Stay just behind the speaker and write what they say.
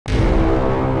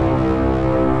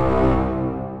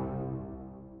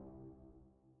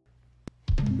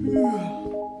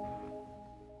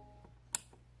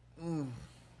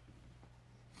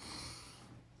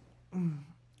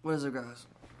What is it, guys?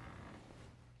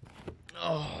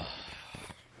 Oh,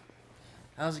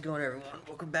 how's it going, everyone?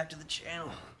 Welcome back to the channel.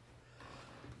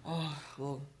 Oh,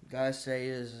 well, guys, today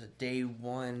is day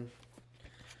one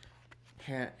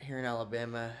here in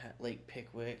Alabama at Lake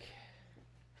Pickwick.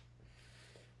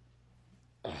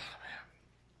 Oh, man.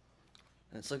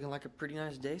 And it's looking like a pretty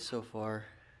nice day so far.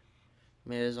 I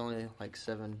mean, it is only like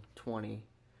 7:20,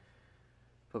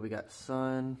 but we got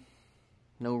sun,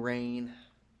 no rain,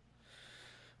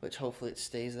 which hopefully it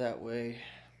stays that way.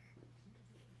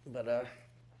 But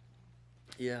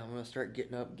yeah, I'm gonna start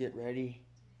getting up, get ready,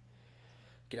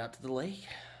 get out to the lake,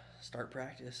 start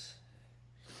practice.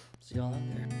 See y'all out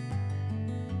there.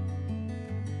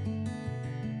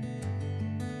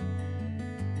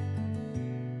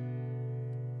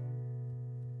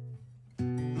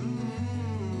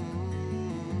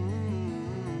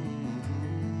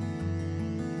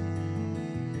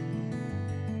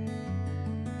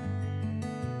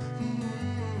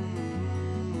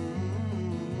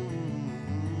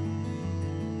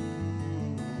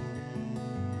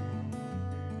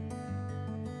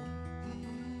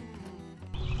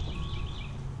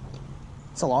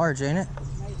 It's a large, ain't it?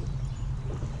 Maybe.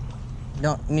 You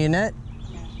don't need a net?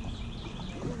 Yeah.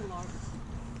 It is a large.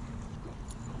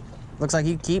 Looks like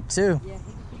you keep too. Yeah, he can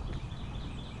keep it.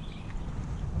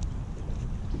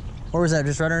 Where was that?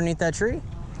 Just right underneath that tree?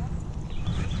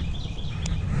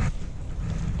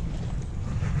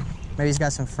 Maybe he's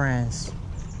got some friends.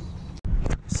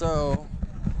 So,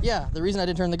 yeah, the reason I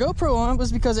didn't turn the GoPro on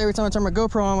was because every time I turn my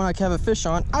GoPro on when I have a fish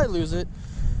on, I lose it.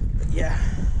 But yeah.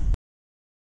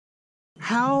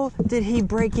 How did he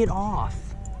break it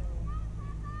off?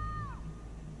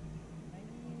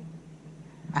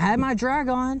 I had my drag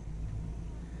on.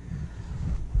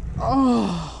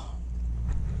 Oh.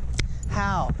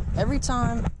 How? Every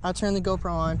time I turn the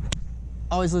GoPro on,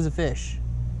 I always lose a fish.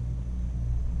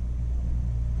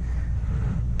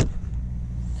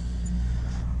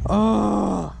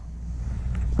 Oh.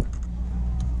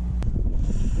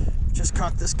 Just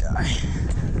caught this guy.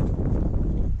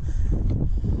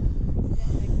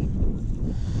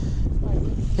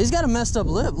 He's got a messed up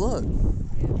lip, look.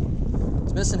 Yeah.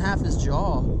 It's missing half his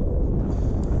jaw.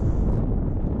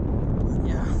 But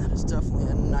yeah, that is definitely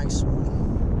a nice one.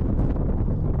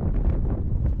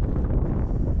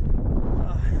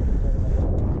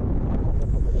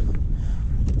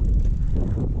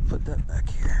 We'll put that back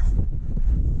here.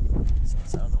 So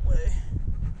it's out of the way.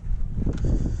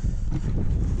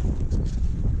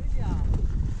 Good job.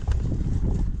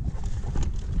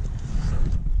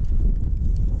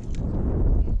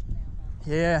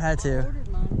 Yeah, I had I to. ordered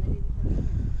mine and they didn't put it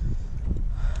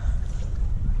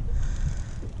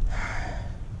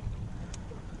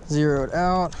in. Zeroed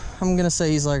out. I'm gonna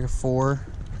say he's like a 4.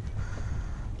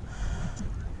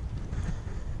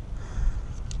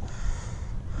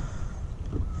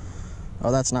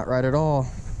 Oh, that's not right at all.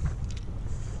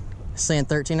 It's saying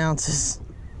 13 ounces.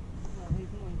 Well, he's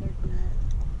going 13 ounces.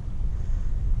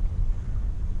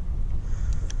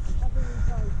 I think he's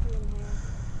probably 2.5.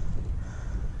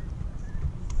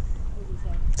 What did he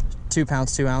say? 2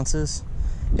 pounds, 2 ounces.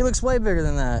 He looks way bigger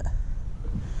than that.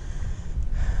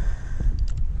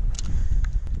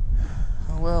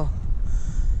 Oh well.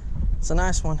 It's a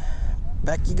nice one.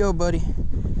 Back you go, buddy.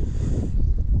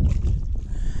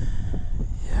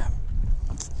 Yeah.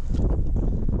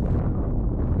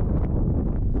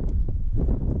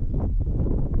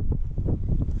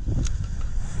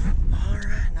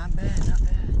 Alright, not bad, not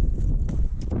bad.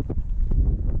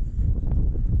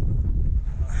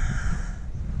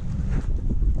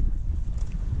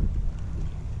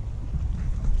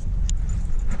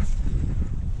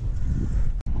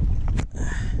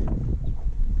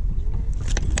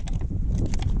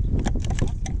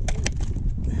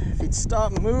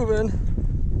 Stop moving.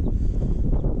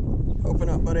 Open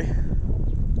up, buddy.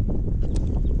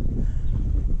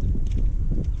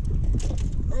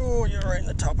 Oh, you're right in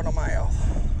the top of the mouth.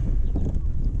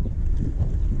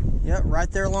 Yep,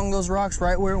 right there along those rocks,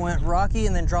 right where it went rocky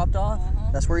and then dropped off.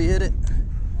 That's where you hit it.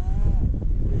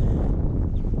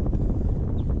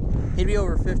 He'd be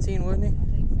over 15, wouldn't he? I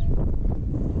think so.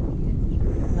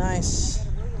 Nice. I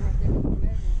got a ruler right there we can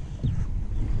measure.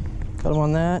 Got him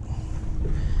on that.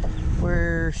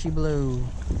 Where she blew.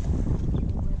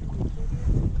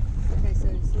 Okay, so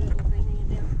you see that little thing hanging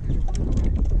down? There's a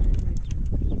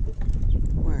ruler right there.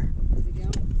 Where? Is it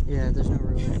going? Yeah, there's no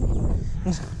ruler.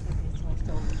 Okay, so it's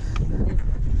going.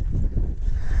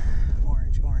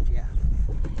 Orange, yeah.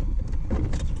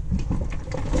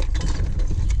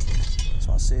 Just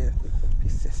want to see it. Be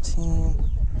 15.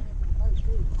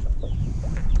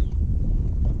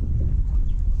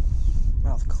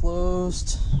 Mouth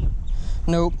closed.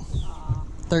 Nope.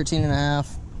 13 and a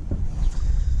half.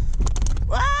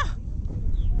 Ah!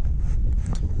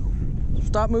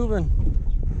 Stop moving.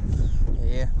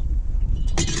 Yeah.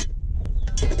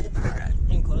 Alright, you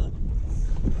can close it.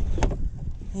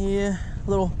 Yeah,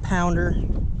 little pounder.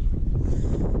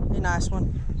 A nice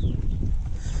one.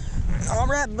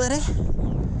 Alright, buddy.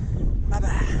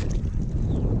 Bye-bye.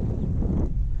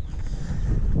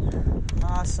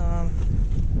 Awesome.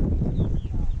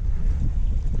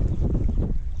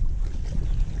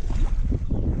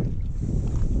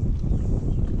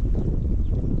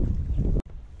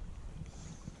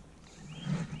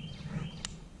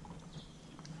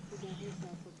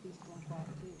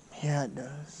 Yeah, it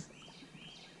does.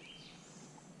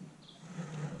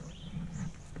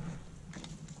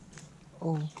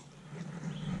 Oh.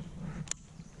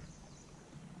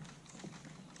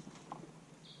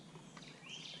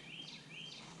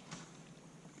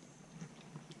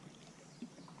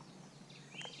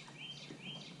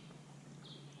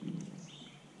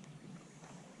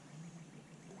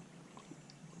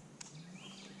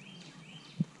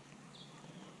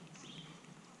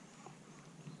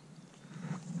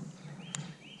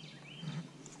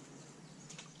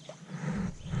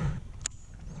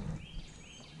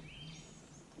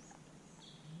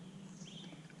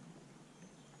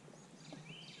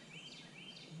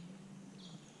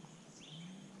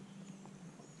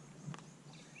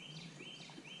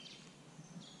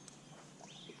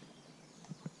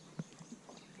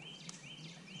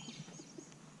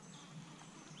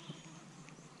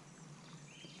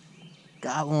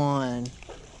 Got one.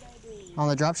 On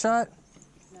the drop shot?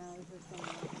 No, it's a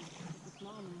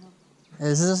smallmouth.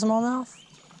 Is this a smallmouth?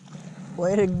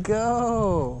 Way to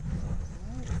go.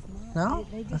 No?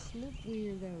 They just look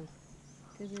weird though,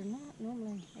 because they're not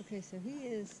normally. Okay, so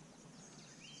he's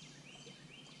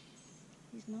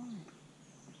not.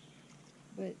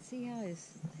 But see how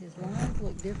his lines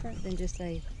look different than just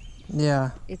a.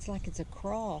 Yeah. It's like it's a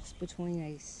cross between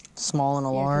a. Small and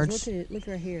a Yeah, 'cause large. look at it. Look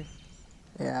right here.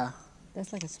 Yeah.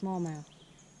 That's like a smallmouth.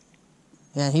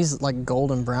 Yeah, and he's like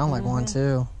golden brown like one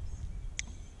too.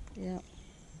 Yeah.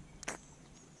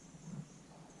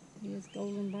 He is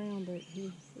golden brown, but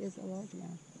he is a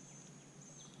largemouth.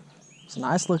 It's a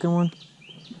nice looking one. If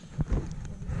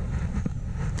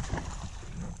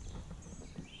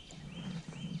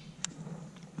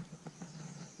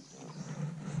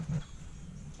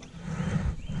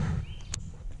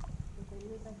they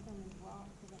live back on these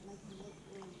rocks, so that makes them look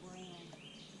really brown.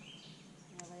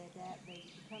 You know, they adapt, they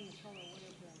become the color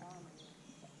whatever the environment is.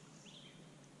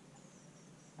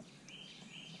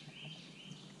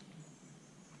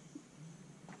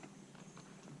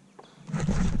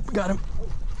 Got him.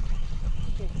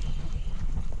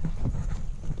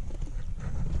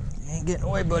 You ain't getting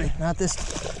away, buddy. Not this.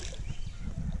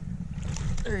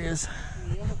 There he is.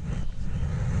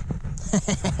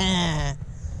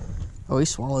 Oh, he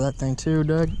swallowed that thing too,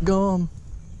 gum.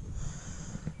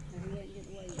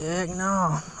 Heck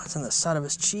no. That's on the side of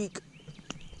his cheek.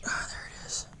 Oh, there it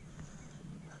is.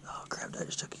 Oh, crap. I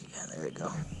just took it again. There you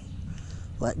go.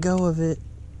 Let go of it.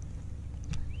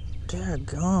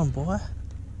 Gum, boy.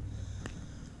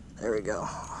 There we go.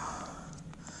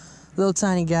 Little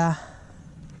tiny guy.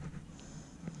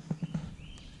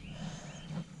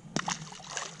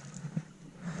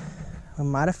 We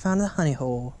might have found the honey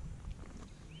hole.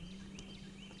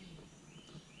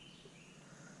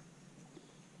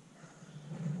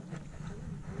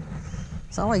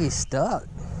 Sounds like he's stuck.